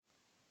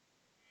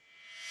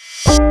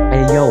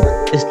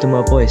listen to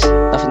my voice,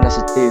 nothing else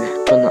to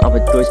do, got no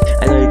other choice.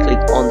 I know you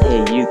clicked on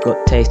here, you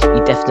got taste,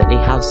 you definitely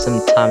have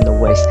some time to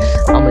waste.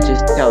 I'ma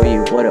just tell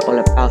you what it all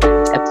about.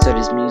 This episode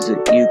is music,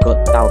 you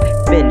got doubt.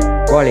 Finn,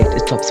 Riley,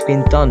 the top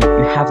screen done.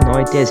 You have no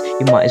ideas,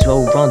 you might as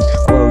well run.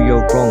 Well,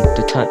 you're wrong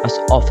to turn us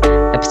off.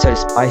 Episode is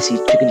spicy,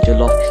 chicken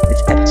jollof.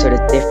 This episode is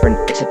different,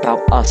 it's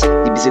about us.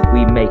 The music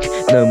we make,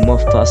 no more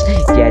fuss.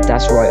 Yeah,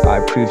 that's right,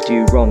 I proved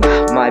you wrong.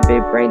 My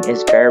big brain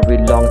is very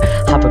long.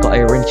 Have I got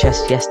a ring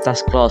chest? Yes,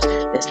 that's class.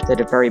 Listen to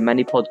the Very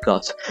Manly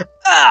podcast.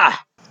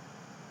 Ah!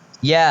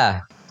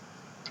 Yeah.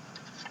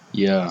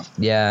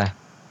 Yeah.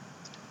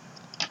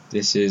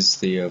 This is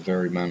the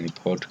Very Manly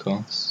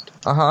podcast.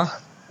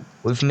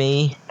 With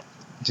me,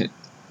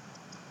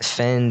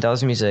 Finn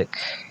does music.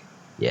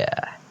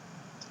 Yeah.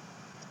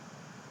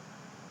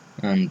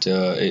 And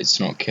it's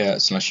not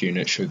Cat /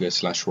 Unit Sugar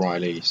 /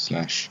 Riley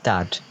 /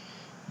 Dad.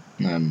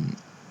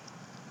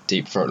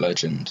 Deep Throat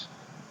Legend.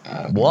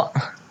 What?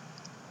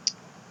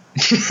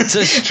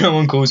 No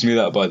one calls me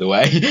that, by the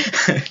way.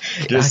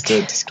 Just Okay.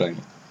 a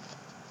disclaimer.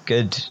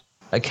 Good.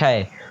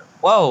 Okay.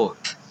 Well,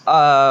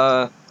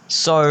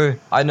 so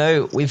I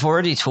know we've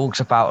already talked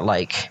about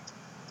like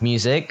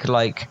music,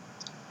 like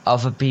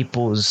other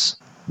people's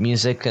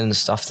music and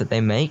stuff that they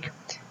make.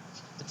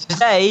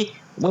 Today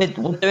we're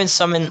doing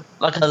something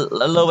like a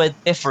little bit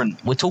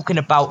different. We're talking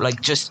about like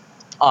just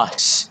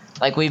us.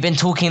 Like we've been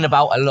talking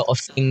about a lot of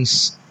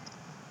things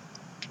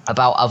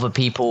about other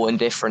people and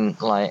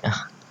different like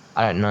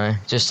I don't know,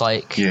 just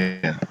like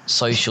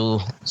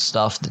social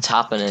stuff that's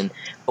happening.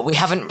 But we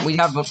haven't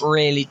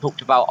really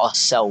talked about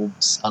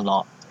ourselves a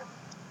lot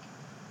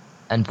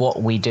and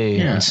what we do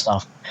and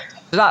stuff.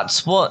 So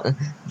that's what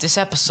this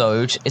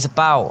episode is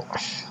about.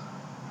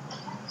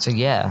 So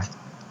yeah.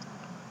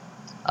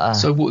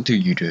 So what do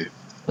you do?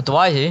 What do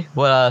I do?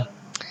 Well,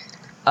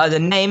 the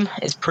name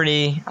is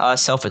pretty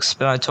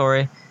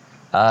self-explanatory.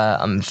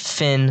 I'm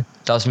Finn,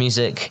 does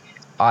music.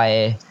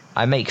 I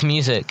make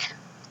music.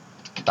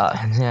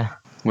 Yeah.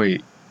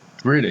 Wait,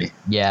 really?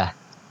 Yeah.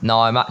 No,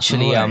 I'm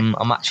actually No way.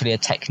 I'm actually a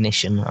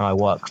technician and I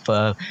work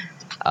for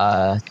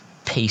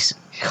Curry's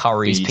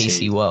BT.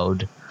 PC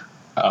World.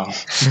 Oh.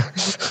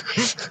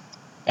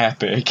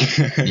 Epic.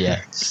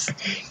 Yeah.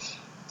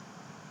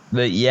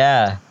 But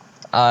yeah.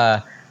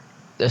 I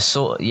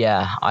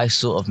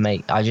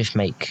just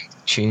make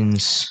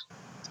tunes.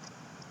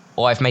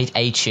 Or I've made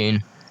a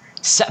tune.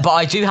 But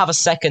I do have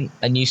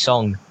a new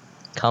song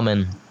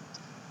coming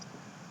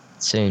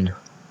soon.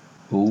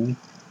 Ooh.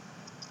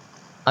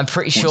 I'm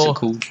pretty What's sure it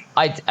called?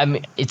 I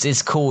mean it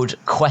is called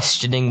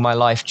Questioning My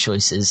Life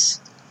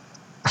Choices.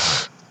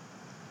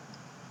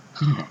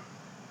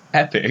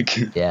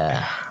 Epic.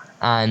 Yeah.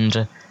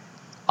 And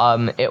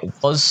it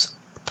was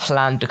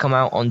planned to come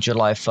out on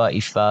July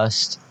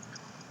 31st,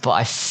 but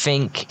I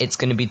think it's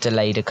going to be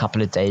delayed a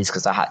couple of days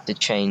because I had to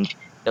change.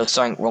 There was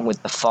something wrong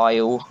with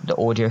the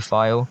audio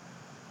file.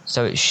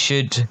 So it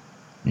should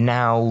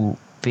now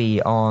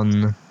be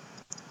on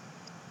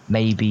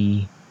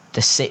maybe the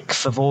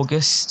 6th of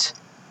August.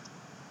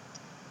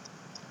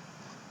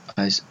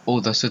 Oh,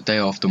 that's the day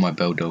after my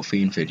Belle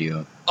Delphine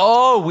video.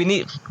 Oh, we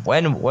need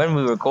when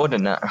we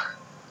recording that?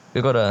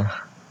 We gotta.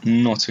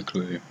 Not a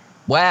clue.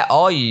 Where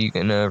are you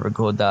gonna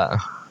record that?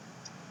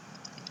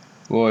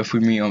 Well, if we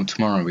meet up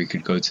tomorrow, we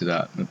could go to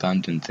that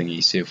abandoned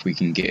thingy, see if we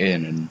can get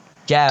in and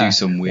Yeah, do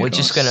some weird. we're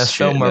just gonna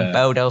film a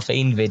Belle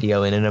Delphine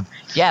video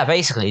yeah,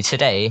 basically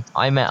today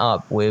I met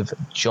up with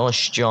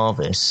Josh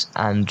Jarvis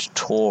and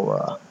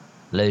Tora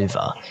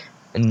Lova,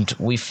 and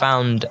we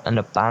found an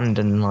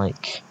abandoned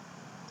like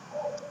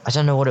I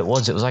don't know what it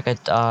was. It was like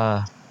it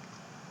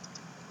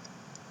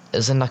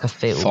was in like a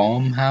field.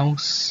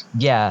 Farmhouse?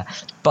 Yeah,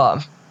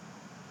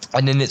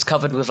 and then it's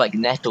covered with like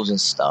nettles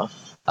and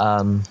stuff.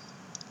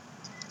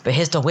 But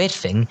here's the weird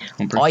thing.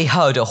 I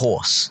heard a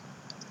horse.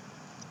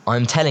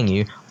 I'm telling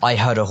you, I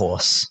heard a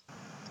horse.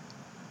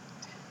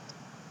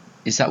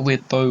 Is that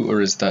weird though,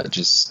 or is that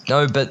just...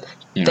 No, but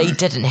they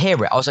didn't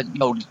hear it. I was like,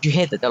 yo, did you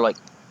hear that? They're like,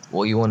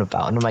 what are you on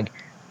about? And I'm like,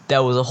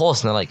 there was a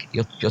horse. And they're like,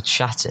 you're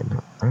chatting.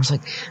 And I was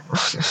like...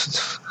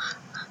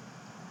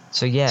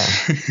 So yeah.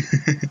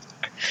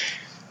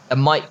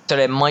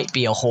 There might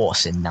be a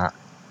horse in that.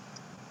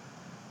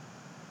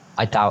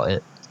 I doubt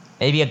it.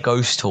 Maybe a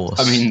ghost horse.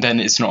 I mean,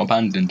 then it's not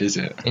abandoned, is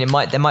it? And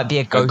there might be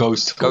a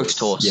ghost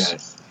horse.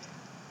 Yes.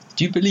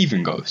 Do you believe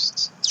in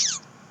ghosts?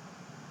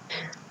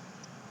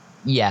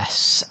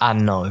 Yes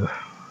and no.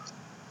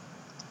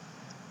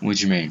 What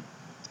do you mean?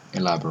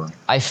 Elaborate.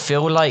 I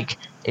feel like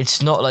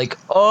it's not like,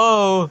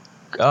 oh,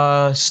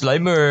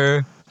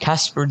 Slimer,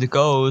 Casper the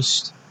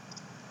Ghost.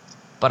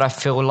 But I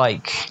feel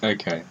like...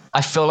 Okay.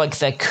 I feel like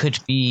there could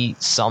be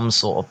some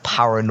sort of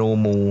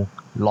paranormal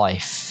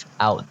life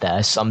out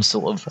there. Some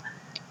sort of...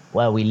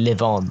 where we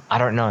live on. I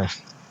don't know.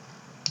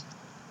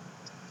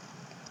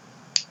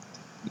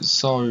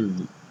 So...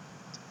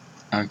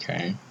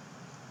 Okay.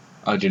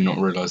 I did not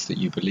realise that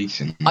you believed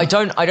in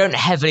that. I don't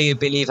heavily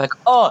believe like,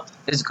 oh,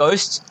 there's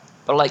ghosts.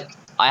 But like,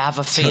 I have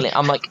a feeling.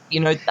 I'm like,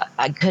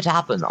 that could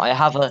happen. I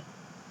have a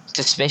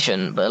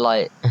suspicion, but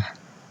like...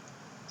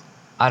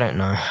 I don't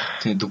know.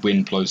 The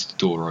wind blows the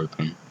door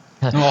open.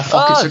 Oh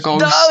fuck! Oh It's a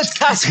ghost. no, it's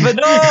Casper!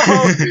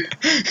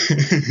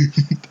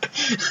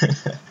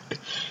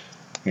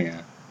 No.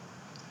 Yeah.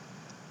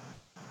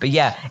 But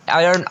yeah,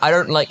 I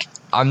don't like.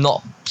 I'm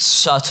not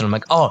certain. I'm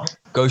like, oh,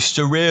 ghosts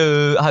are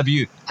real. Have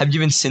you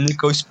even seen the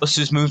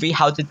Ghostbusters movie?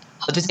 How did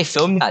they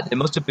film that? There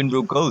must have been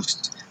real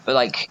ghosts. But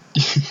like,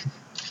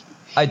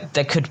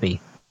 there could be.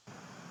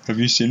 Have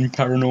you seen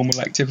Paranormal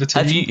Activity?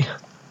 Have you?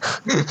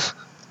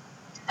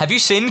 Have you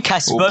seen Or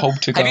Casper? Have you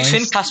seen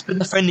Poltergeist? Casper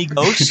the Friendly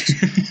Ghost?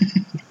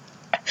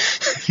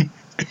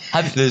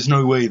 There's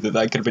no way that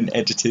could have been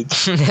edited.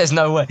 There's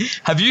no way.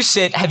 Have you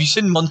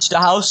seen Monster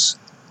House?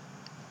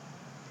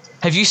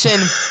 Have you seen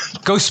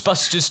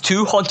Ghostbusters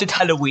 2 Haunted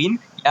Halloween?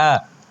 Yeah,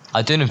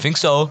 I didn't think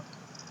so.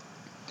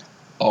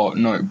 Oh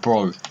no,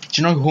 bro. Do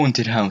you know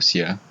Haunted House?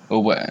 Yeah.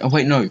 Or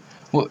wait, no.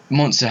 What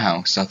Monster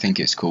House? I think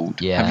it's called.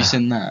 Yeah. Have you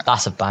seen that?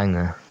 That's a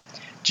banger.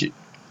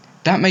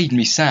 That made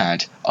me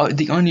sad.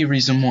 The only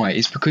reason why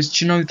is because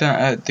do you know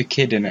that the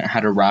kid in it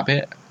had a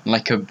rabbit,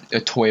 like a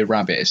toy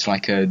rabbit. It's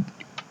like a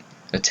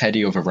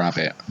teddy of a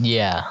rabbit.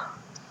 Yeah.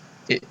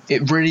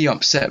 It really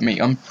upset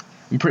me. I'm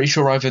pretty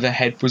sure either the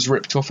head was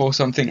ripped off or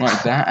something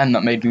like that, and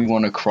that made me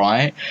want to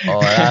cry.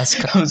 Oh, that's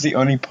that was the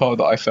only part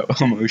that I felt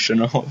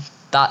emotion of.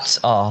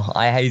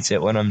 I hate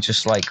it when I'm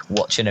just like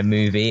watching a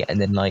movie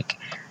and then like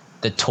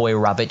the toy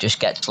rabbit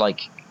just gets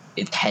like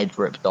its head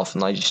ripped off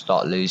and I just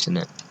start losing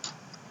it.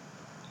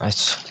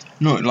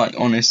 No, like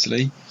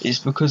honestly, it's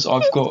because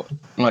I've got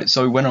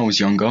so when I was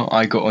younger,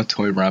 I got a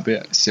toy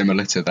rabbit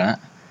similar to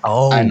that,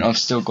 and Oh, I've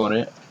still got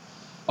it.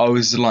 I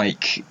was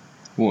like,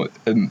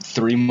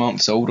 3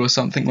 months old or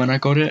something when I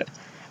got it,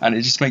 and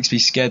it just makes me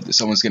scared that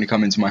someone's going to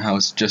come into my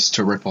house just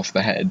to rip off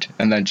the head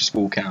and then just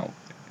walk out.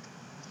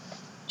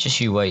 just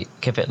you wait.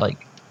 Give it like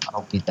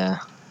I'll be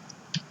there.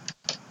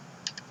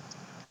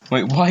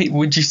 Wait, why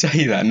would you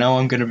say that? Now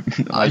I'm gonna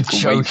I'm wait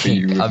for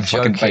you joking. with I'm a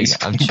fucking joking.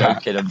 baseball I'm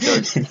bat. joking. I'm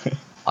joking.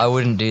 I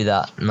wouldn't do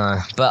that. No.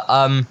 But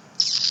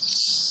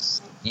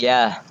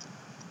yeah.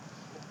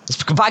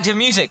 Let's go back to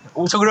music.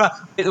 We're talking about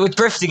we're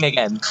drifting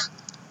again.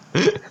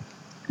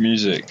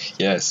 Music,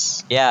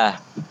 yes. Yeah.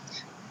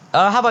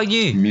 How about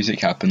you? Music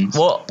happens.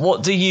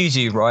 What do you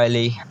do,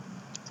 Riley?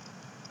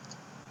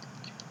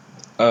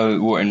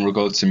 What in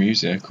regards to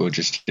music or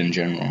just in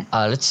general?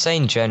 Let's say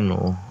in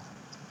general.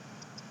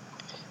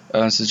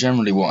 So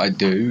generally what I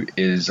do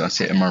is I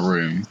sit in my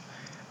room,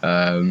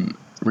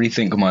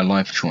 rethink my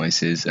life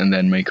choices, and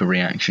then make a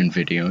reaction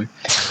video.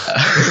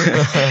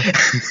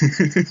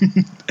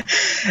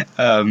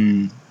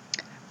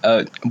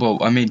 Well,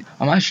 I mean,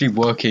 I'm actually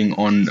working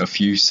on a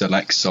few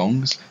select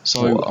songs,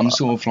 so Whoa. I'm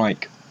sort of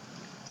like...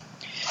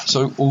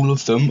 So all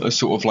of them are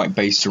sort of like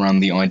based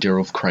around the idea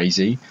of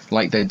crazy.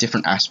 Like, there are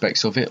different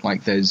aspects of it.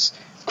 Like, there's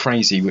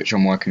Crazy, which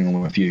I'm working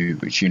on with you,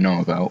 which you know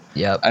about.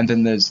 Yep. And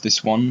then there's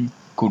this one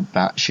called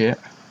Batshit,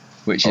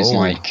 which is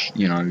like,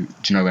 do you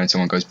know when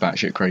someone goes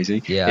batshit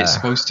crazy? Yeah. It's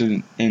supposed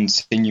to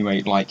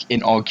insinuate, like,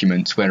 in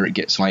arguments where it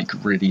gets, like,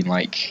 really,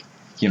 like,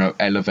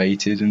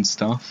 elevated and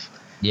stuff.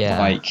 Yeah.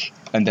 Like,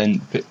 and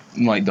then,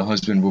 like, the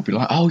husband will be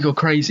like, oh, you're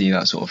crazy,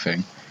 that sort of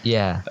thing.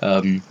 Yeah.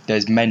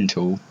 There's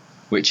Mental,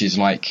 which is,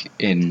 like,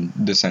 in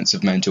the sense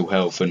of mental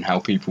health and how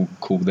people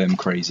call them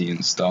crazy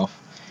and stuff.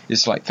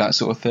 It's like that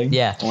sort of thing.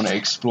 Yeah. I want to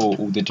explore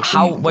all the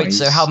different ways.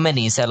 So how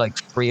many? Is there like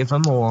 3 of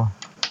them or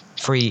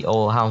 3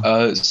 or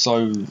how?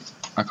 So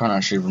I can't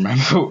actually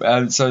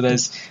remember. So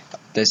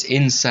there's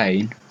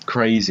insane,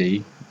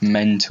 crazy,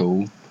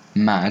 mental,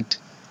 mad,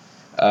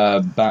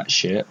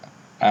 batshit,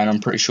 and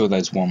I'm pretty sure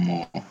there's one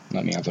more.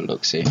 Let me have a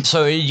look. See.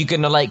 So are you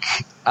gonna like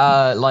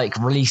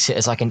release it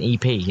as like an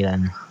EP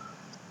then?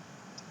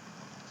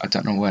 I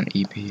don't know what an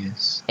EP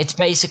is. It's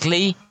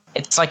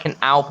like an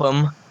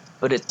album,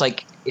 but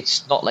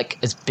it's not like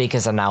as big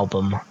as an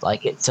album.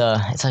 Like it's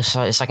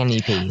like an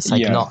EP. It's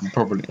like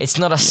probably. It's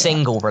not a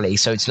single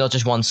release, so it's not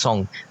just one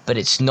song, but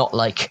it's not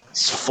like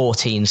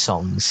 14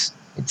 songs.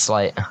 It's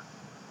like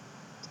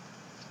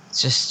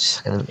it's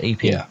just an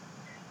EP. Yeah.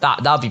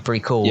 That'd be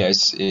pretty cool. Yeah,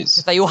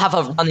 it's. They all have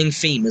a running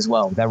theme as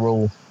well. They're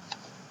all.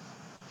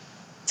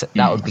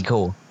 That would be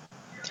cool.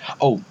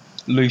 Oh,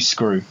 Loose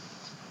Screw.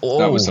 Oh,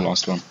 that was the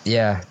last one.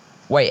 Yeah.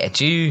 Wait,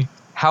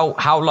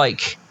 how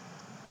like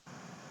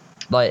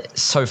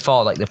so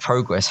far, like the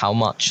progress, how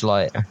much,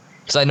 like,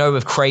 because I know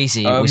with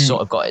Crazy we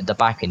sort of got the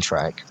backing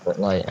track, but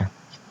like.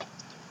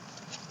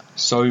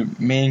 So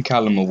me and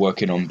Callum are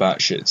working on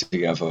Batshit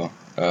together.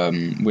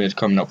 We're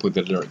coming up with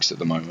the lyrics at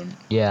the moment.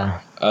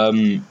 Yeah.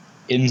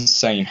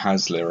 Insane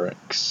has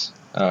lyrics.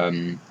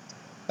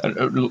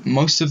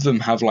 Most of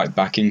them have like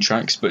backing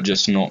tracks, but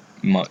just not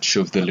much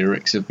of the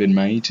lyrics have been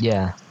made.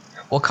 Yeah.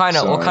 What kind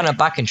of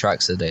backing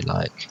tracks are they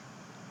like?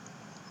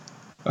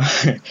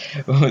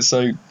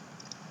 So,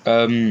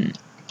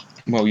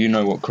 well, you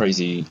know what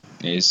Crazy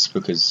is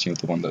because you're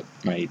the one that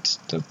made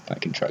the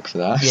backing track for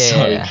that.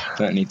 Yeah.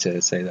 So don't need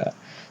to say that.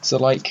 So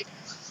like,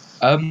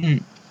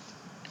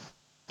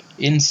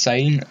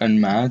 Insane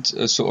and Mad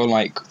are sort of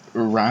like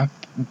rap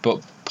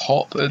but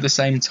pop at the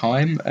same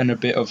time, and a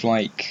bit of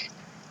like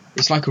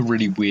it's like a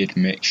really weird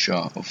mixture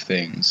of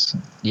things.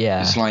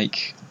 Yeah. It's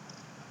like,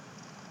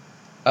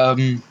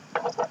 and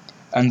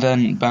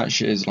then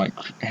batshit is like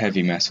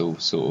heavy metal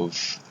sort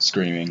of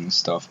screaming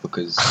stuff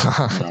because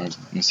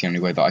that's the only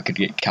way that I could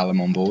get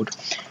Callum on board.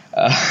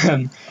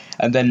 And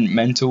then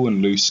mental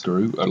and loose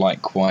screw are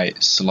like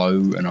quite slow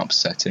and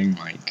upsetting,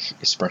 like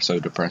espresso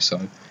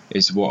depresso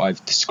is what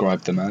I've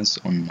described them as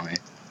on my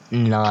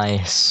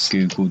Nice.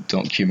 Google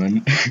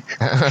document.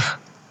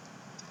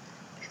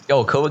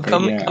 Yo,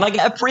 can Yeah. I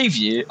get a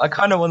preview? I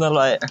kind of want to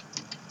like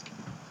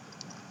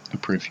A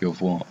preview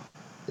of what?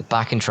 the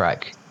backing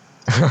track.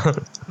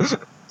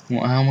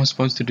 What? How am I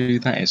supposed to do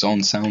that? It's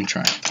on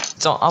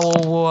soundtrack. So I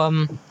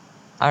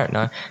don't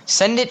know.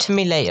 Send it to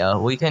me later.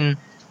 We can.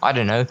 I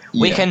don't know.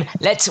 We Yeah.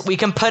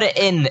 can put it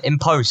in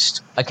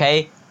post.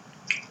 Okay.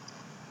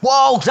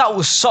 Whoa, that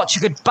was such a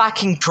good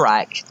backing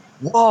track.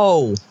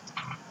 Whoa.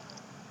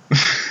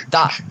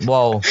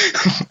 Whoa.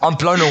 I'm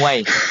blown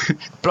away.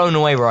 Blown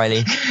away,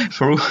 Riley.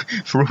 For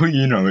all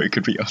you know, it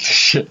could be other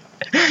shit.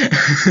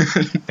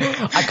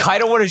 I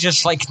kind of want to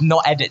just like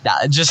not edit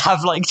that and just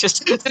have like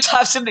just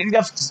have something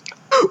left.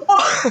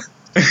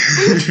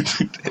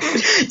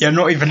 Yeah,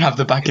 not even have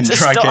the backing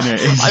Just track stop. in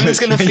it. I'm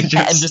just gonna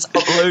forget and just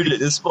upload it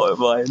to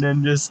Spotify and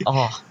then just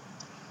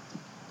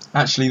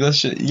Actually,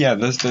 let's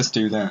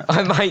do that.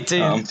 I might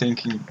do. I'm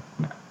thinking.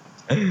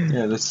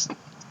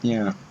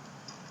 Yeah,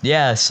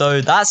 Yeah,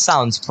 so that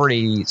sounds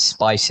pretty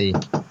spicy.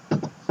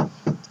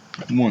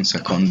 1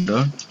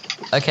 secondo.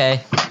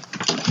 Okay.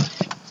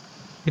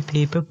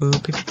 Hey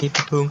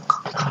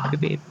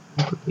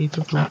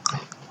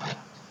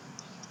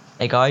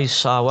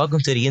guys, welcome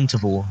to the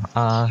interval.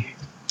 Hope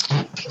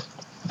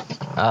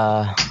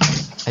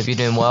you're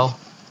doing well.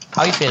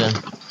 How you feeling?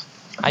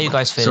 How you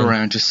guys feeling? Sorry,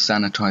 I just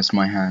sanitized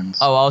my hands.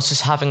 Oh, I was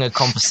just having a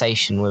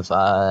conversation with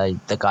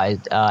the guy,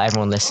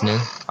 everyone listening.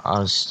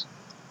 Oh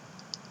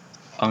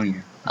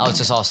yeah. I was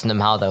just asking them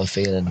how they were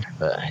feeling,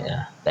 but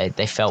yeah,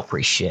 they felt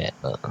pretty shit.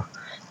 But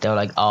they were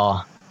like,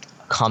 "Oh,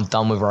 I'm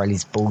done with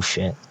Riley's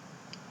bullshit."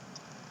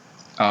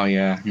 Oh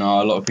yeah.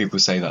 No, a lot of people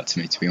say that to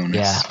me, to be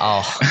honest.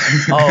 Yeah.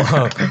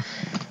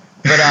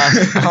 But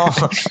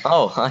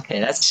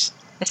okay. Let's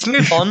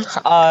move on.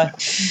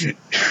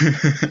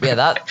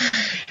 Yeah,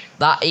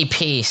 that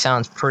EP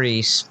sounds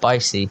pretty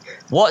spicy.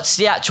 What's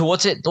the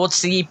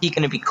EP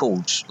gonna be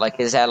called? Like,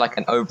 is there like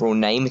an overall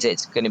name? Is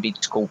it gonna be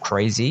just called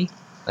Crazy?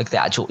 Like the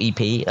actual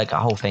EP, like a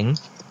whole thing?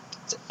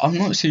 I'm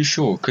not too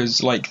sure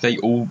because like they're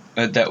all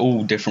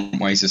different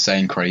ways of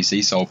saying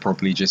crazy, so I'll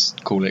probably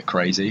just call it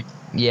Crazy.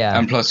 Yeah.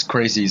 And plus,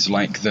 Crazy is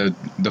like the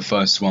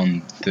first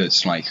one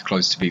that's like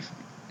close to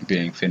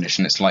being finished,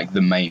 and it's like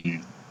the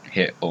main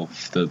hit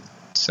of the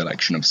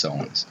selection of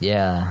songs.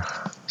 Yeah.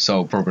 So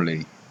I'll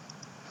probably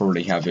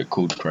have it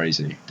called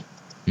Crazy.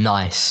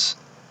 Nice.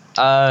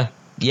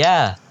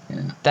 Yeah.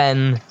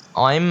 Then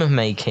I'm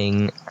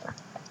making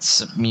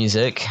some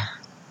music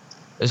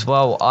as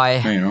well. No,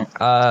 you're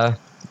not.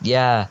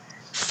 Yeah.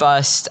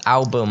 First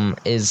album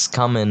is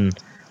coming.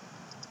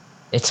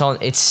 It's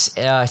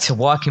a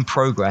work in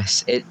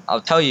progress.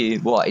 I'll tell you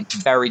what, it's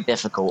very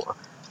difficult.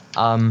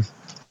 I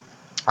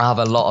have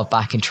a lot of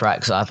backing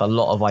tracks. I have a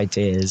lot of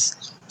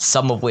ideas.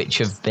 Some of which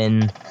have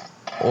been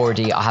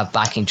already. I have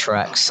backing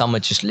tracks. Some are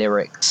just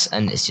lyrics,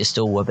 and it's just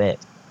all a bit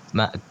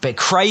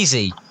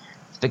crazy.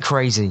 It's a bit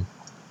crazy.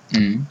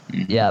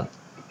 Mm-hmm. Yeah.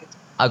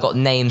 I got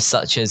names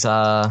such as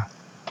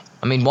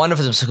I mean, one of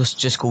them's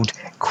just called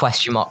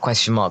question mark.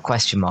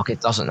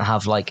 It doesn't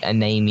have like a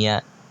name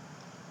yet.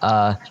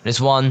 There's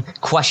one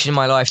Question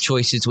My Life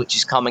Choices, which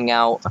is coming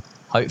out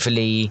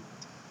hopefully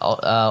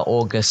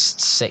August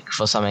 6th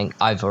or something.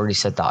 I've already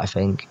said that, I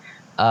think.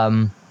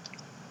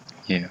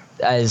 Yeah.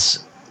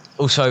 There's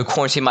also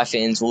Quarantine My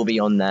Feelings will be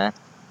on there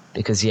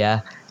because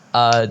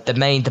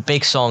the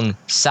big song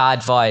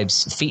Sad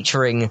Vibes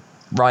featuring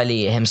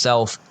Riley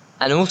himself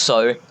and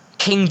also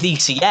King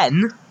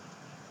DCN.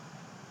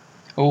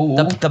 Oh.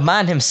 The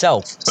man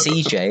himself,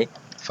 CJ.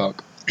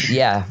 Fuck.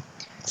 Yeah.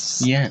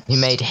 Yes. He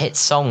made hit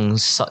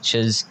songs such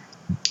as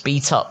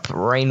Beat Up,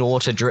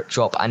 Rainwater Drip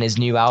Drop, and his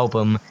new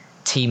album,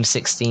 Team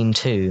 16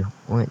 2,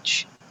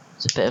 which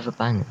is a bit of a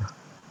banger.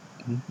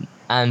 Mm-hmm.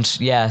 And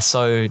yeah,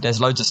 so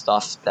there's loads of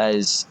stuff.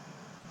 There's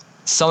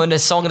some of the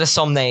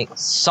song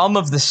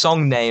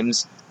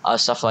names are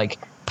stuff like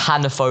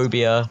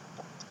Panophobia,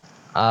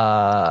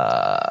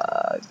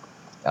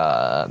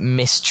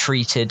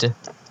 Mistreated,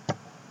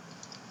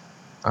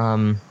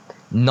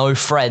 No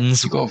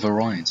Friends. You got a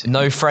variety.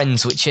 No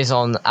Friends, which is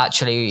on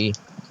actually.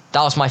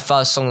 That was my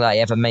first song that I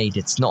ever made.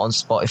 It's not on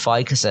Spotify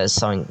because there's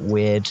something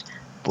weird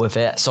with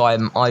it. So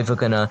I'm either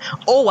gonna.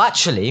 Oh,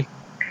 actually,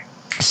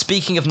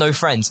 speaking of No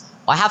Friends,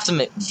 I have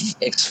some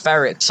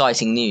very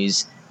exciting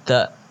news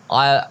that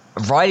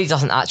Riley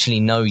doesn't actually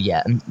know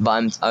yet,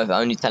 but I'm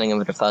only telling him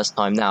for the first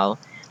time now.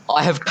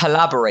 I have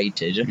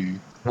collaborated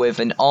with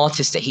an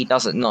artist that he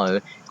doesn't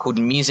know called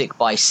Music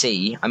by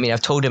C. I mean,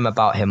 I've told him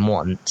about him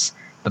once,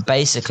 but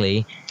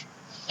basically,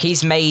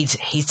 he's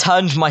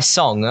turned my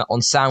song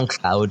on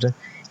SoundCloud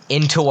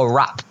into a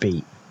rap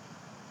beat,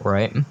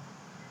 right?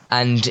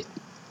 And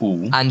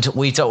Ooh. and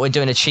we're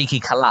doing a cheeky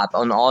collab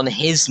on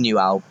his new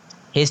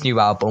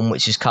album,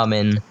 which is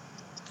coming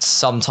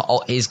sometime.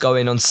 Is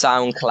going on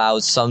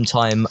SoundCloud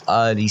sometime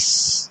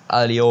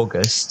early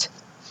August.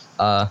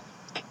 I'm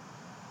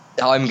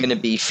gonna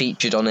be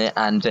featured on it,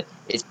 and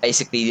it's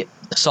basically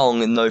the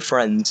song and No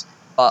Friends,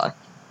 but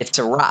it's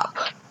a rap,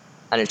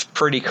 and it's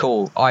pretty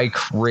cool. I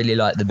really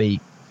like the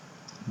beat.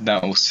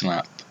 That will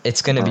slap.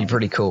 It's gonna be Bro.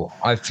 pretty cool.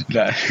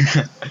 That.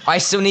 I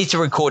still need to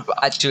record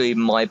actually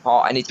my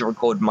part. I need to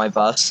record my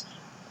verse.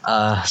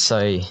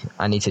 So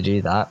I need to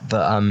do that.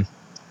 But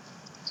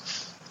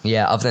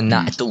yeah. Other than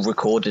that, it's all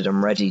recorded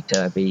and ready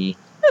to be.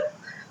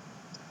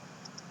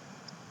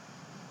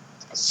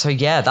 So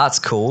yeah, that's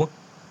cool.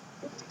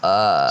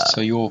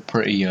 So you're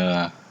pretty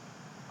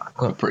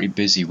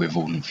busy with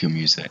all of your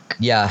music.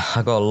 Yeah,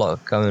 I got a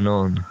lot going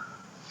on.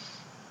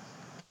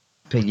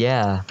 But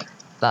yeah,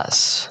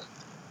 that's.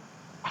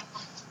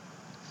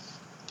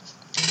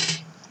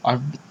 I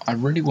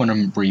really want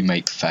to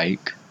remake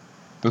Fake,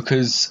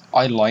 because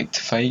I liked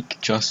Fake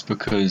just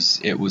because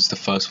it was the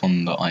first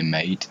one that I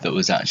made that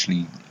was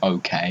actually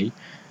okay,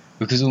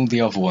 because all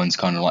the other ones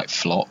kind of like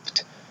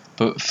flopped.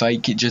 But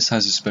Fake, it just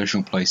has a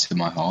special place in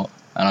my heart,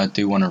 and I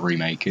do want to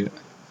remake it.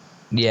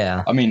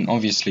 Yeah. I mean,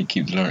 obviously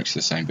keep the lyrics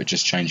the same, but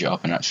just change it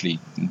up and actually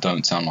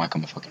don't sound like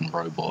I'm a fucking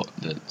robot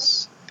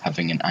that's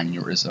having an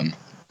aneurysm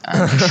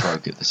and a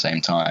stroke at the same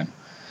time.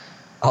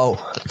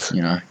 Oh.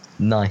 You know?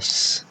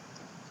 Nice.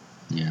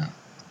 Yeah.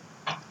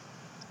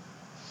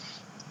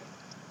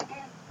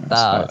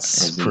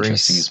 That's as pretty.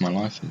 interesting as my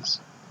life is.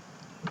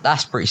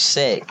 That's pretty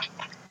sick.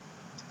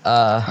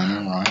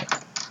 I know,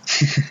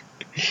 right?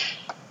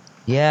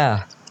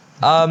 Yeah.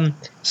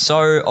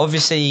 So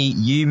obviously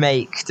you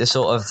make the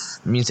sort of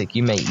music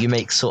you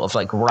make sort of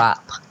like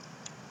rap.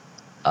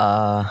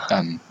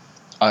 I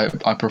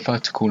prefer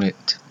to call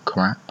it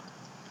crap.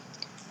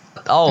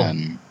 Oh.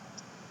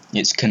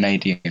 It's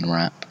Canadian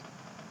rap.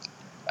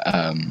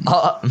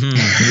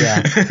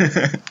 Yeah.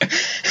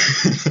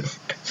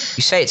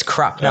 You say it's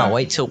crap now. Uh,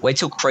 Wait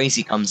till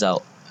Crazy comes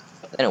out.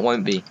 Then it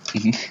won't be.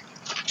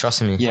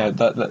 Trust me. Yeah,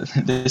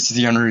 this is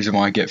the only reason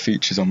why I get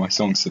features on my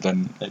song, so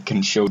then it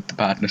can shield the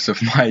badness of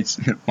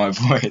my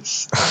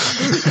voice.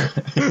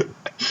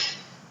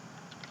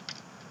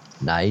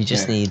 Nah, you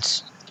just need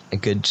a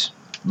good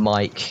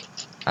mic.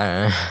 I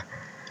don't know.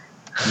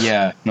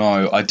 Yeah,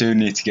 no, I do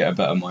need to get a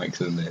better mic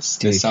than this.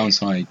 Dude, This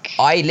sounds like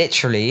I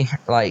literally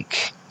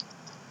like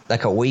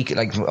a week,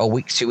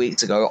 2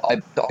 weeks ago, I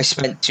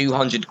spent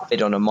 200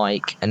 quid on a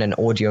mic and an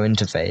audio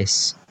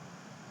interface.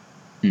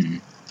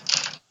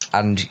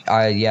 And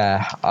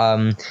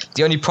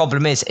the only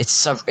problem is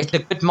it's a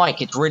good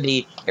mic. It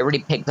really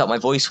picked up my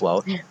voice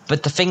well.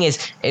 But the thing is,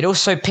 it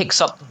also picks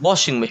up the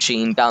washing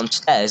machine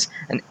downstairs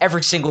and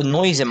every single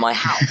noise in my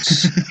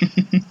house.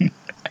 It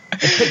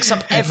picks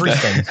up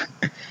everything.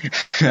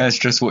 That's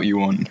just what you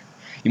want.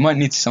 You might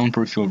need to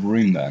soundproof your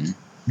room then.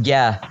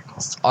 Yeah,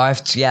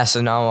 so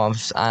now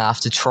I have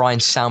to try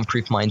and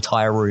soundproof my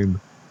entire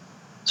room.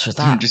 So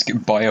that Just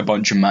buy a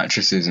bunch of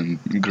mattresses and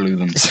glue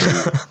them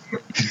to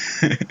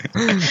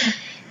it.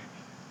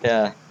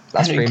 Yeah,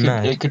 that's And pretty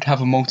mad. it could have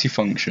a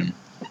multifunction,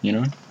 you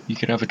know? You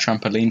could have a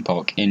trampoline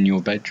park in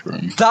your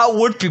bedroom. That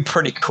would be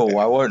pretty cool,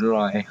 I won't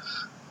lie.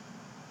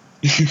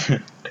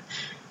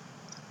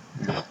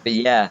 But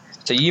yeah,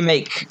 so you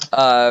make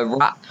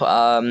rap.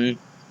 I'd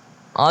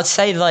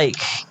say like,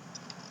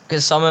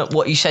 because some of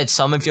what you said,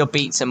 some of your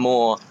beats are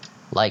more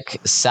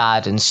like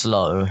sad and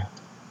slow.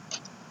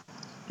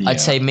 I'd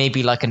say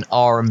maybe like an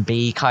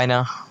R&B kind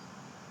of.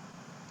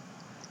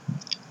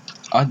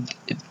 I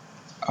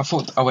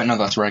thought. Oh wait, no,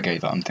 that's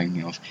reggae that I'm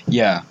thinking of.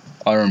 Yeah,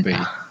 R&B.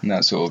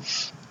 That sort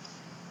of,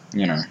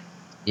 you know.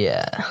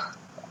 Yeah.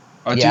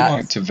 I do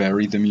like to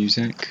vary the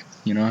music,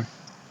 you know.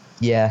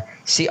 Yeah.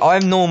 See,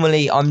 I'm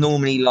normally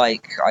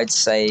like I'd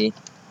say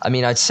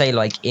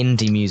like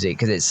indie music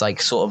because it's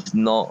like sort of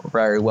not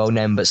very well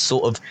known, but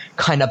sort of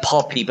kind of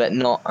poppy, but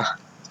not.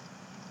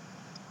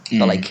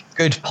 But like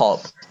good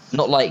pop,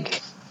 not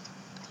like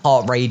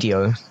heart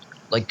radio,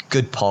 like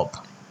good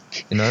pop,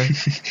 you know?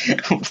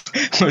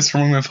 What's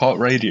wrong with Hot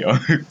Radio?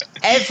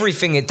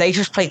 Everything, they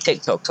just play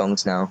TikTok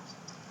songs now.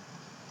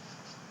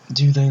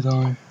 Do they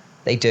though?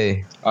 They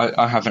do.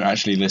 I haven't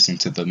actually listened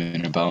to them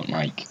in about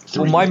like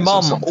 3 Well, years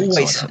or something,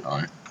 so I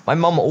don't know. my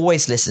mum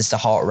always listens to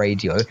heart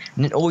radio,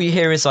 and then all you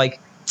hear is like,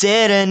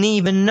 didn't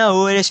even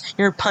notice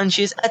your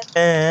punches at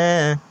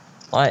the.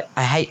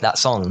 I hate that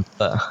song,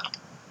 but.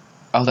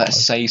 Oh, that's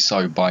Say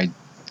So by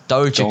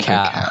Doja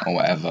Cat. Cat or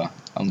whatever.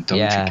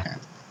 Doja Cat.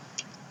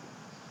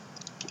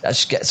 That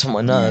just gets on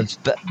my nerves,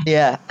 but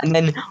yeah. And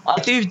then I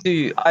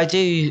do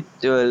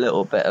a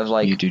little bit of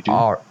like You do?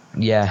 art.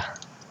 Yeah.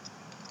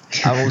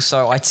 I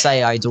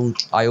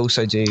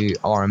also do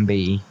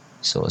R&B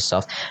sort of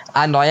stuff,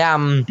 and I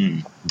am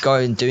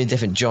doing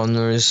different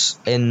genres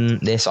in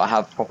this. I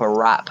have proper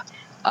rap.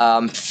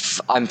 I'm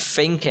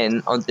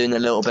thinking on doing a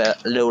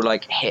little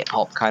like hip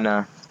hop kind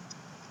of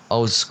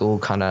old school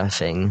kind of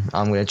thing.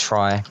 I'm gonna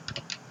try.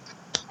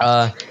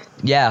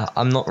 Yeah,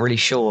 I'm not really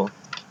sure,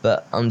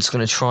 but I'm just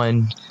gonna try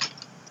and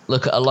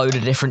look at a load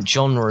of different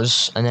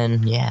genres, and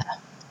then yeah,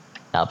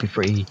 that'll be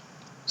pretty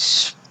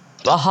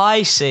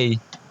spicy.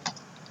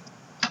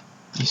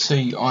 You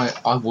see,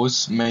 I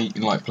was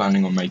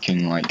planning on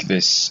making like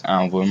this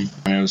album,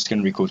 and it was going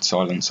to be called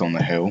Silence on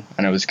the Hill,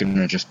 and it was going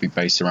to just be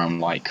based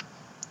around like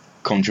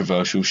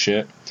controversial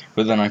shit.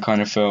 But then I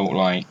kind of felt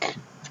like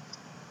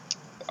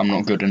I'm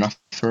not good enough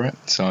for it,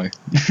 so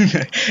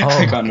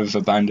I kind of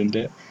abandoned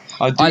it.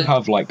 I do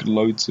have like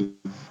loads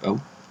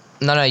of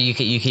No, you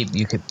keep.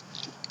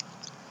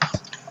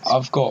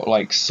 I've got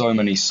like so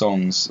many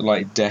songs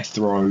like Death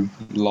Row,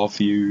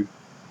 Love You.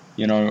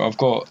 You know, I've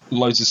got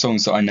loads of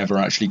songs that I never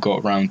actually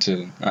got around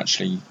to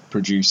actually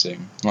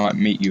producing. Like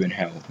Meet You in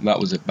Hell, that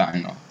was a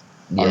banger.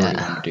 Yeah. I really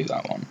want to do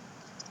that one.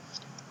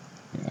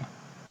 Yeah.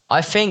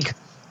 I think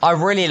I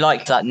really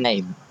like that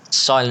name,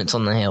 Silence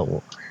on the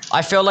Hill.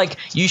 I feel like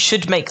you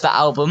should make that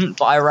album,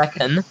 but I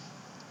reckon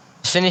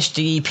finish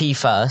the EP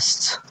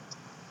first.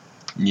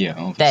 Yeah,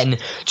 obviously. Then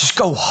just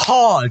go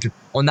hard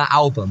on that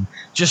album.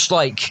 Just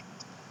like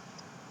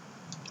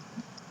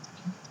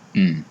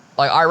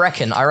I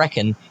reckon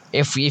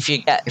if you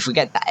get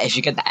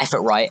the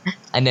effort right,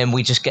 and then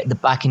we just get the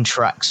backing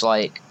tracks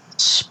like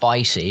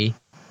spicy,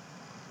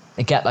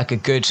 and get like a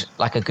good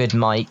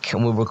mic,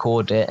 and we'll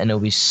record it, and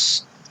it'll be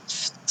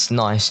it's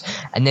nice,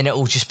 and then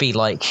it'll just be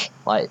like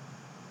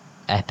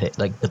epic,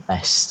 like the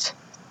best,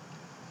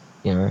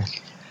 you know.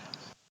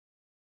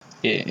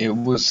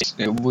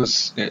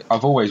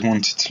 I've always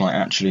wanted to like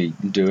actually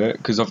do it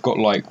because I've got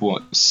like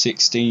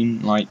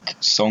 16 like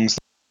songs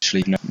that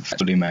actually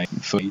fully made.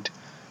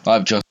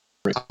 I've just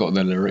got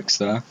the lyrics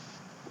there.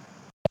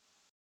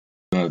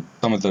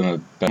 Some of them are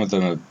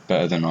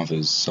better than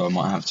others, so I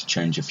might have to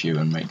change a few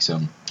and make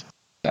some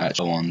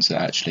actual ones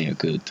that actually are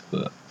good.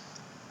 But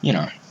you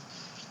know,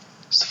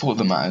 it's the thought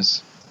that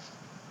matters.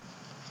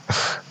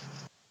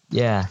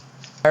 Yeah,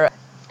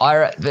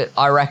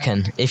 I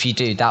reckon if you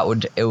do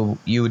that,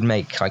 you would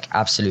make like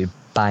absolute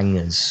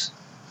bangers.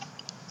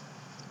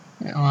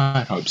 Yeah,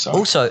 I hope so.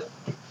 Also,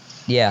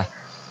 yeah,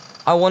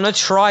 I want to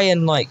try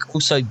and like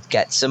also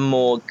get some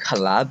more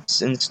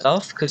collabs and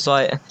stuff, because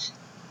like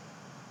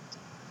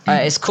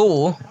it's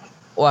cool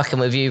working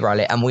with you,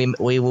 Riley, and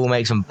we will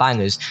make some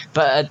bangers.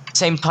 But at the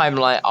same time,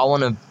 like I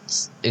want to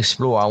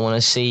explore. I want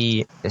to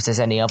see if there's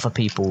any other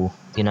people,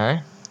 you know.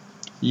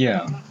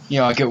 Yeah,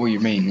 I get what you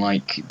mean.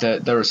 Like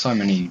there are so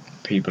many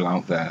people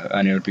out there,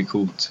 and it would be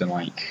cool to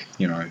like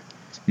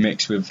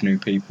mix with new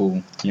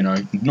people. You know,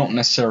 not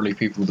necessarily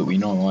people that we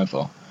know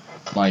either.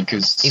 Like,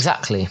 cause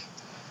Exactly.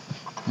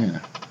 yeah.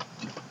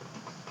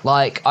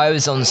 Like I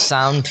was on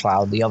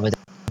SoundCloud the other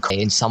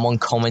day, and someone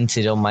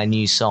commented on my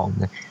new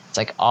song. It's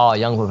like, oh,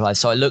 Young Replied.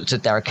 So I looked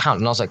at their account,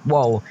 and I was like,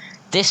 whoa,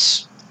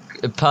 this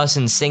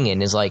person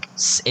singing is like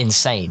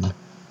insane.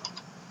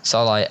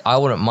 So like, I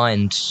wouldn't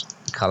mind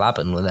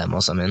collabing with them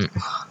or something.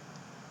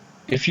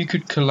 If you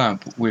could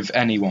collab with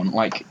anyone,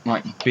 like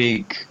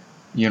big,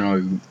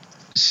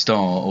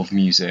 star of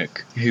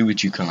music, who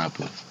would you collab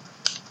with?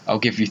 I'll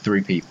give you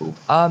 3 people.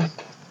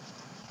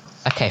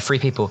 Okay, 3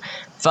 people.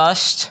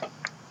 First,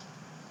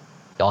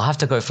 I'll have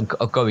to go with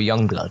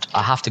Youngblood.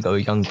 I have to go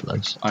with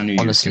Youngblood. I knew you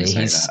Honestly, was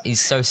gonna say that.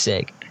 he's so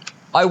sick.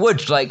 I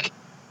would like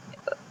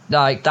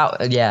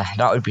that. Yeah,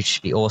 that would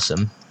be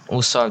awesome.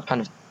 Also,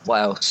 kind of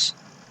what else?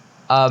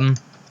 But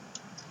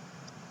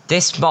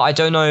I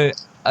don't know.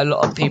 A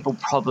lot of people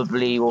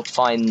probably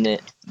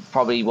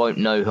probably won't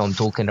know who I'm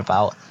talking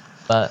about.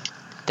 But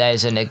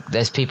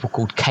there's people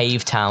called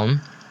Cave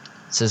Town.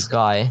 It's this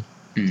guy.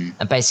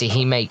 And basically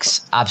he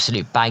makes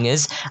absolute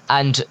bangers,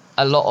 and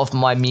a lot of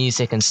my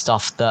music and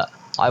stuff that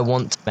I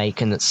want to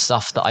make, and that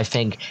stuff that I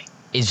think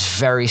is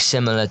very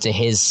similar to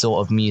his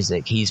sort of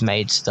music. He's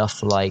made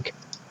stuff like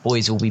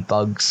Boys Will Be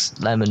Bugs,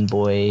 Lemon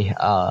Boy,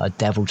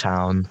 Devil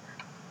Town,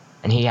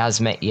 and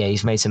he's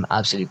made some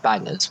absolute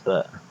bangers.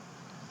 But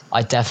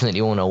I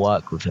definitely want to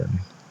work with him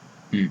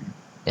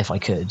if I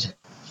could.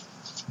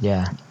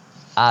 Yeah.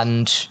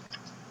 And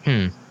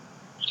I'm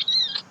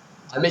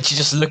literally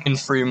just looking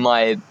through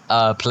my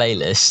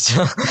playlist.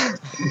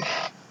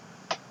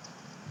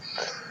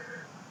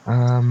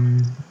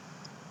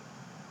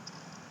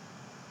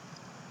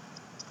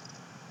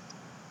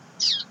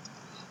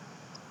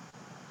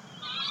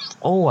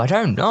 Oh, I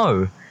don't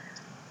know.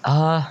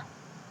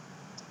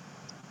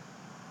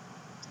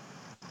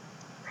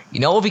 You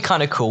know what would be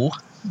kind of cool?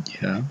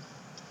 Yeah.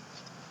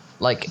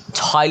 Like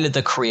Tyler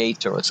the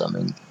Creator or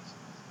something.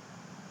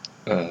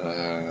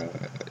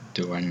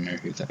 Do I know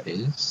who that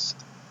is?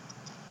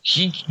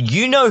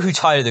 You know who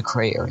Tyler the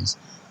Creator is.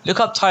 Look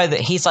up Tyler.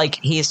 He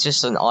is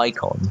just an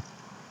icon.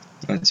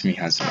 Let me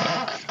have a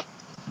look.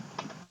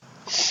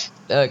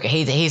 Look,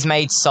 he's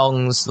made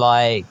songs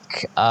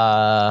like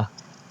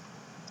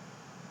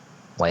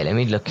Wait, let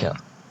me look up.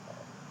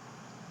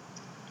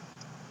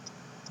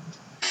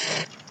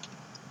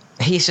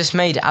 He's just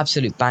made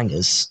absolute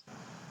bangers.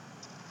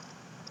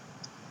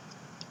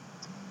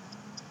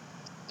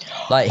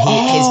 Like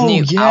his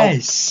new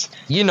yes.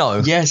 You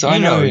know. Yes, I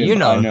know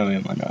him. I know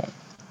him.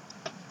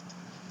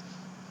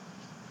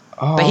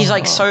 But he's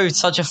like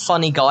such a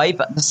funny guy,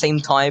 but at the same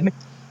time,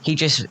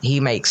 he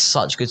makes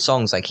such good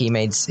songs. Like he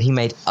made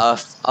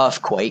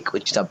Earthquake,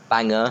 which is a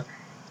banger.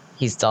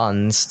 He's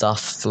done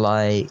stuff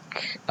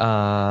like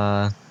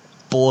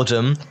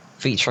Boredom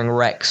featuring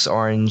Rex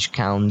Orange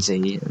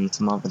County and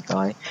some other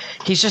guy.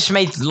 He's just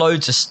made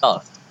loads of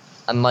stuff,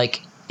 and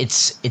like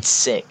it's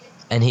sick.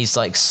 And he's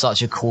like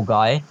such a cool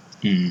guy.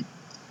 Mm.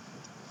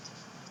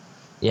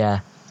 Yeah.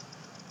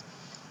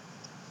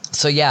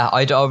 So yeah,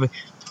 either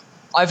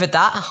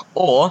that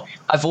or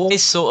I've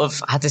always sort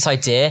of had this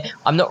idea.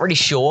 I'm not really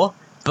sure,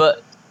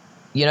 but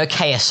you know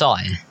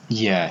KSI.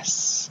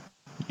 Yes.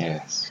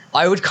 Yes.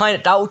 I would kind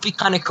of that would be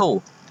kind of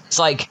cool. It's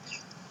like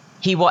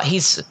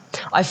he's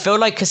I feel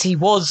like because he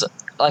was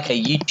like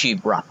a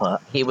YouTube rapper,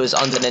 he was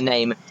under the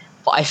name,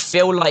 but I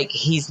feel like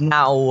he's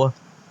now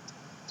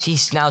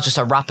just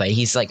a rapper.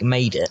 He's like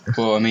made it.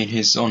 Well, I mean,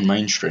 he's on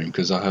mainstream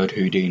because I heard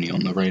Houdini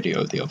on the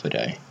radio the other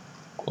day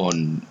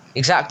on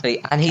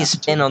Exactly, and he's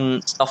been Capital.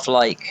 on stuff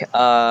like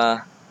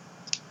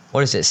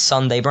what is it,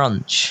 Sunday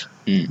Brunch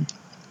Mm.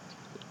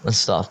 and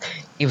stuff.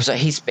 He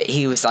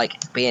was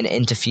like being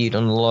interviewed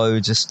on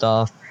loads of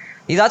stuff.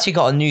 He's actually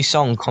got a new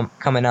song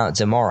coming out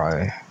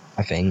tomorrow,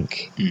 I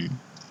think. Mm.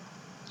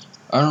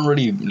 I don't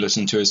really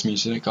listen to his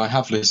music. I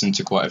have listened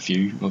to quite a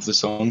few of the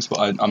songs, but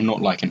I'm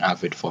not like an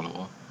avid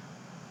follower.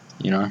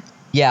 You know?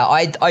 Yeah,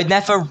 I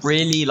never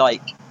really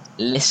like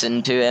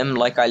listened to him.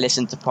 Like I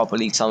listened to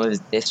probably some of his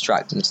diss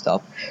tracks and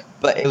stuff,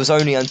 but it was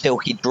only until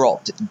he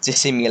dropped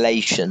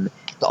Dissimulation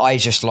that I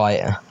just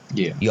like,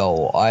 Yeah.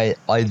 yo, I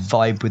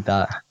vibe with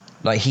that.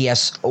 Like he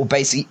has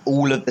basically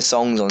all of the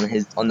songs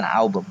on the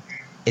album.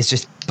 It's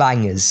just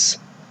bangers.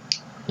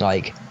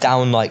 Like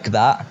Down Like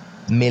That,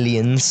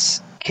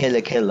 Millions,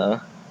 Killer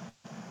Killer,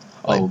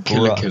 like Oh,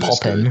 Killer Killer's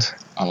Poppin'. good.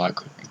 I like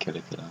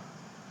Killer Killer.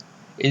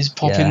 Is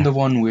Poppin' Yeah, the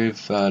one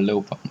with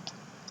Lil Pump?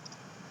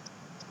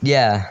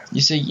 yeah.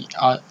 You see,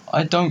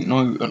 I don't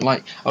know.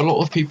 Like a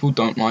lot of people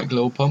don't like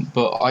Lil Pump,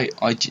 but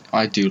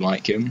I do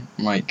like him.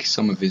 Like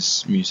some of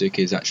his music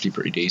is actually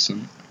pretty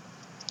decent.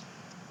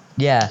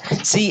 Yeah.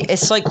 See,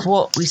 it's like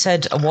what we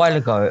said a while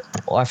ago,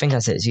 or I think I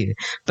said it to you,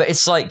 but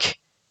it's like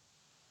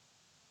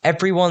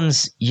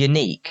everyone's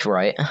unique,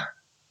 right?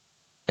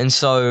 And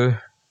so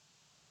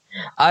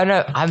I don't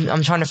know,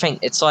 I'm trying to think.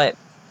 It's like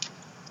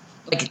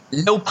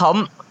Lil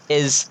Pump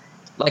is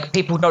like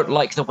people don't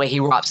like the way he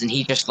raps and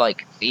he just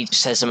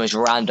says the most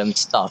random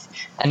stuff.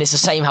 And it's the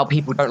same how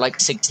people don't like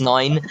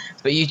 6ix9ine,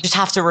 but you just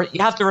have to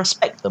you have to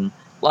respect them.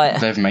 Like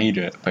They've made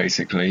it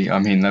basically. I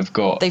mean, they've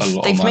got a lot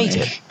of they've made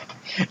money. it.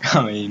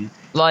 I mean,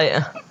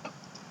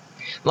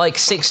 Like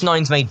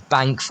 6ix9ine's made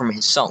bank from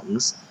his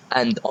songs,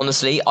 and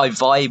honestly, I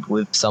vibe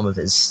with some of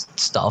his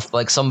stuff.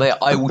 Like some of it,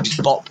 I will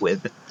just bop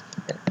with.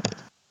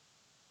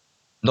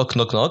 Knock,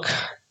 knock, knock.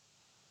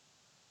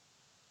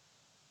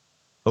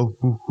 Oh,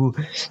 ooh, ooh.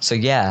 So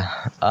yeah,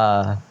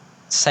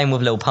 same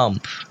with Lil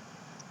Pump.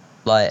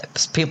 Like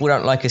people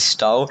don't like his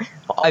style,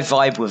 but I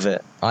vibe with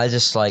it. I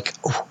just like,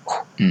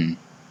 mm,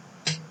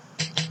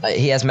 like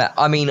he has met.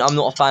 I mean, I'm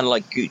not a fan of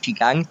like Gucci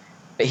Gang,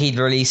 but he'd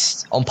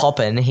released on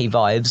Poppin'. He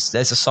vibes.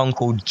 There's a song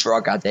called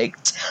Drug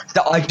Addict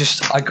that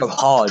I go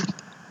hard.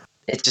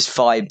 It just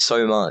vibes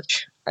so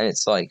much, and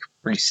it's like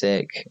pretty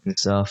sick and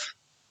stuff.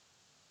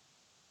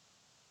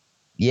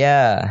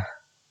 Yeah,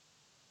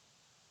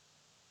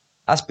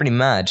 that's pretty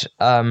mad.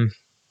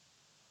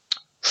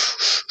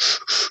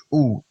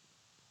 Ooh,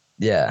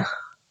 yeah.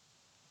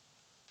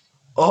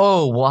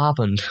 Oh, what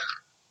happened?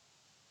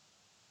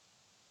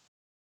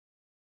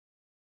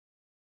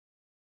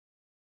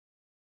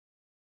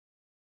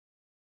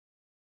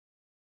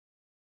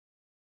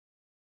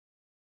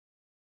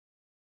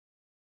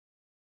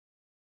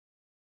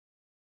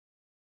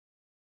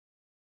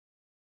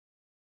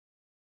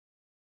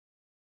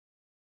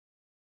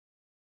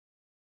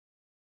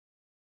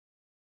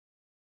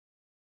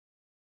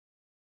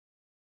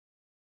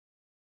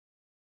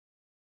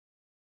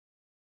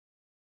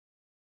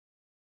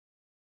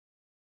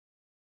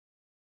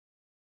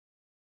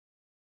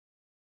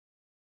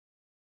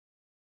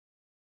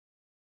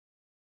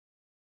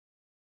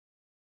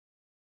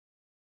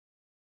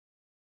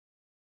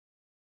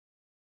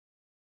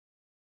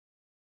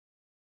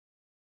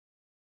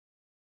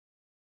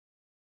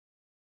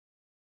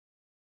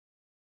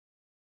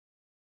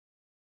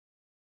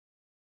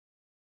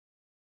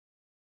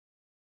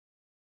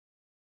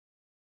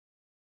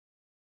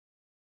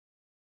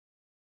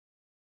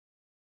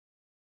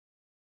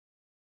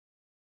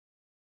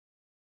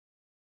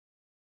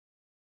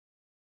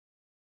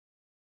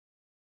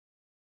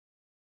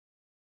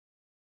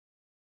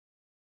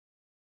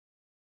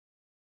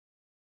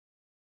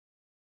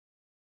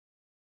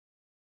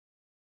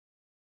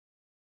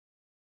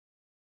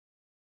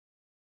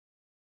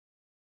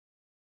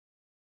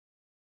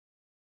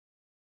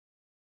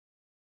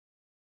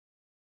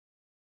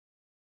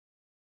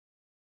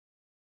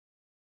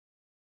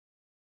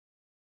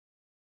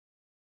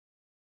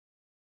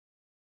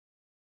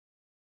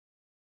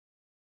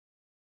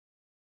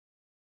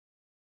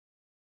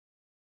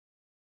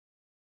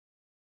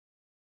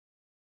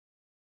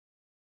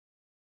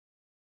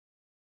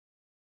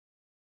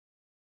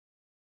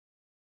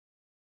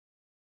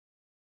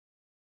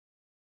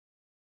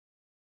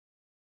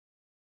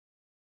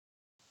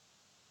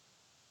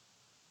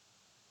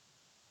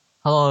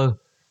 Hello.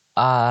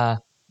 Uh,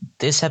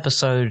 this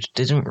episode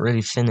didn't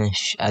really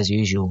finish as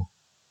usual.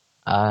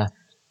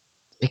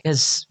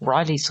 Because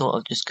Riley sort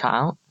of just cut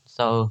out.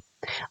 So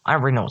I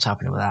don't really know what's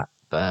happening with that.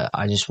 But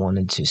I just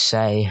wanted to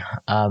say,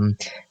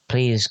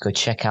 please go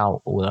check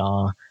out all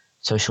our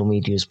social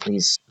medias.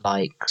 Please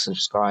like,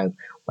 subscribe,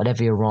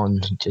 whatever you're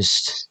on.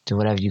 Just do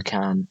whatever you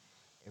can.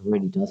 It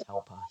really does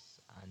help us.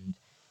 And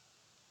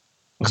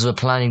because we're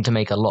planning to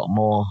make a lot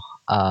more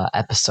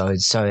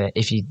episodes. So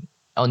if you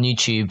on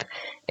YouTube,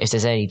 if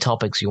there's any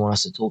topics you want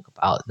us to talk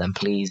about, then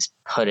please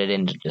put it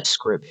in the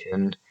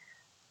description.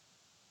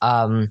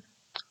 Um,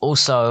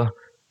 Also,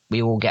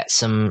 we will get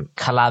some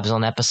collabs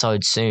on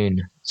episodes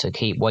soon, so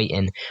keep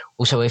waiting.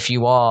 Also, if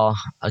you are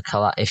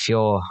if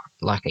you're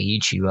like a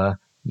YouTuber,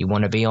 you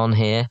want to be on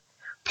here,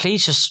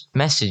 please just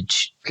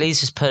message.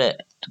 Please just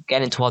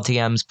get into our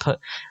DMs, put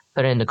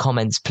it in the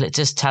comments.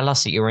 Just tell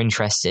us that you're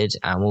interested,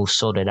 and we'll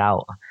sort it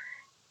out.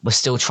 We're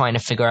still trying to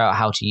figure out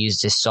how to use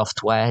this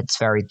software. It's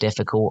very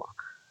difficult,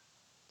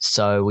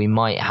 so we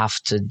might have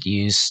to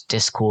use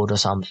Discord or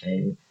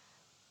something.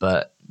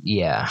 But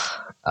yeah,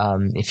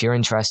 if you're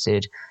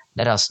interested,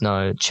 let us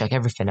know. Check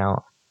everything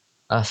out.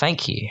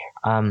 Thank you.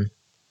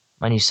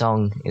 My new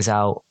song is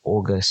out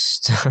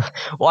August.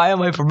 Why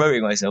am I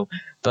promoting myself?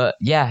 But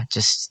yeah,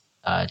 just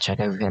check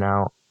everything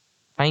out.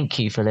 Thank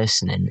you for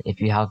listening. If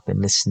you have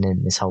been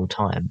listening this whole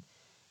time,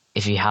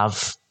 if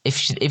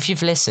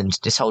you've listened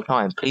this whole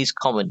time, please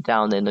comment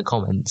down in the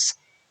comments.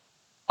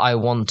 I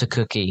want a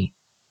cookie,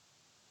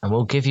 and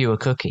we'll give you a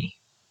cookie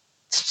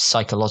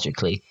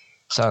psychologically.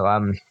 So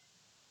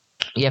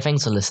yeah,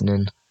 thanks for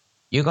listening.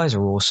 You guys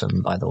are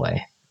awesome, by the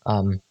way.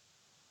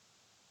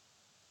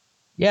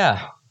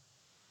 Yeah,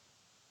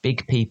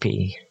 big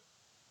PP.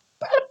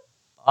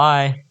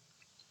 Bye.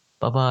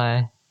 Bye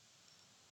bye.